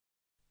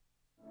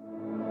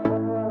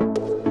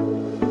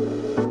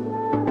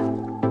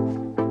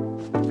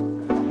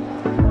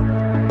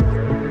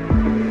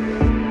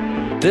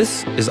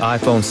This is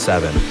iPhone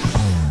 7.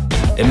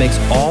 It makes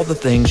all the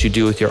things you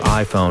do with your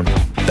iPhone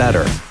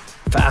better,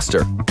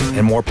 faster,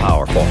 and more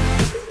powerful.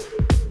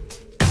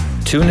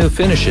 Two new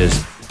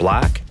finishes,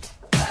 black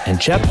and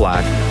jet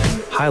black,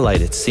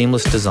 highlight its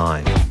seamless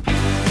design.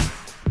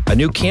 A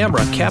new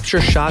camera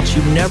captures shots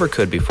you never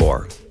could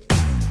before.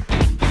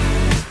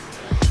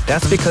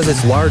 That's because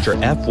its larger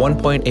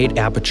f1.8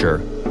 aperture,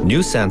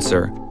 new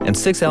sensor, and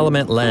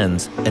 6-element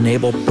lens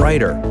enable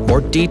brighter, more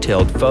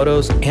detailed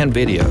photos and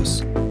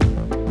videos.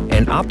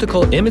 And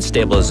optical image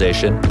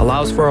stabilization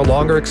allows for a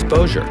longer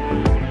exposure,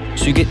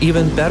 so you get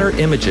even better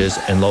images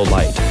in low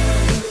light.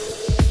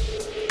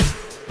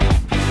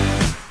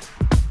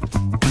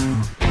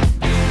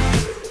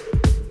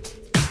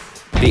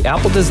 The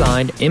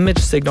Apple-designed image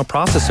signal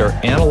processor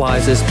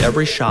analyzes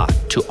every shot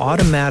to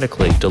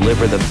automatically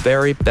deliver the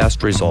very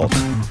best results.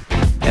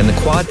 And the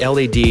quad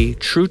LED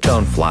True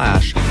Tone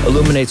flash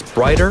illuminates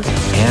brighter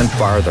and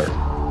farther.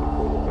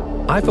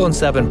 iPhone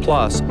 7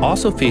 Plus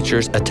also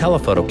features a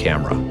telephoto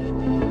camera.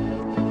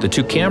 The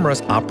two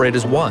cameras operate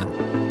as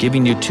one,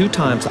 giving you 2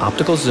 times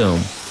optical zoom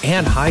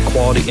and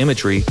high-quality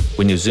imagery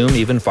when you zoom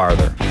even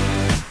farther.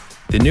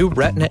 The new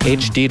Retina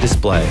HD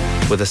display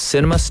with a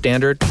cinema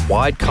standard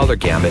wide color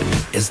gamut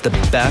is the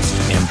best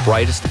and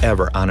brightest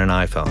ever on an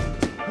iPhone.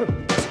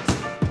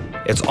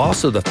 It's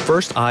also the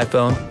first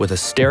iPhone with a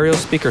stereo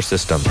speaker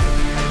system,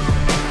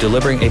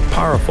 delivering a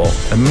powerful,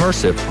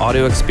 immersive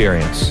audio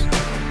experience.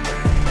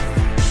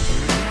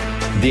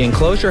 The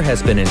enclosure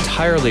has been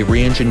entirely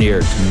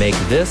re-engineered to make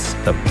this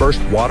the first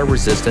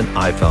water-resistant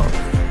iPhone.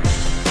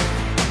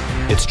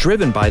 It's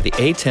driven by the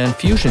A10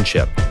 Fusion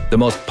chip, the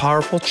most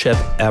powerful chip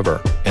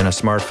ever in a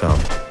smartphone.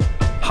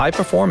 High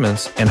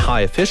performance and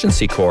high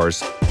efficiency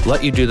cores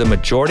let you do the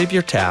majority of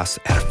your tasks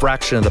at a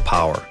fraction of the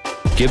power,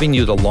 giving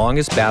you the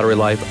longest battery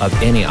life of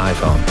any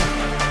iPhone.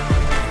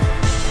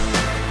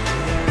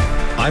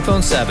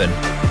 iPhone 7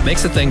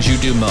 makes the things you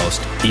do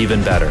most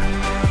even better.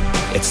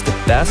 It's the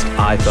best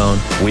iPhone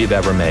we've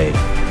ever made.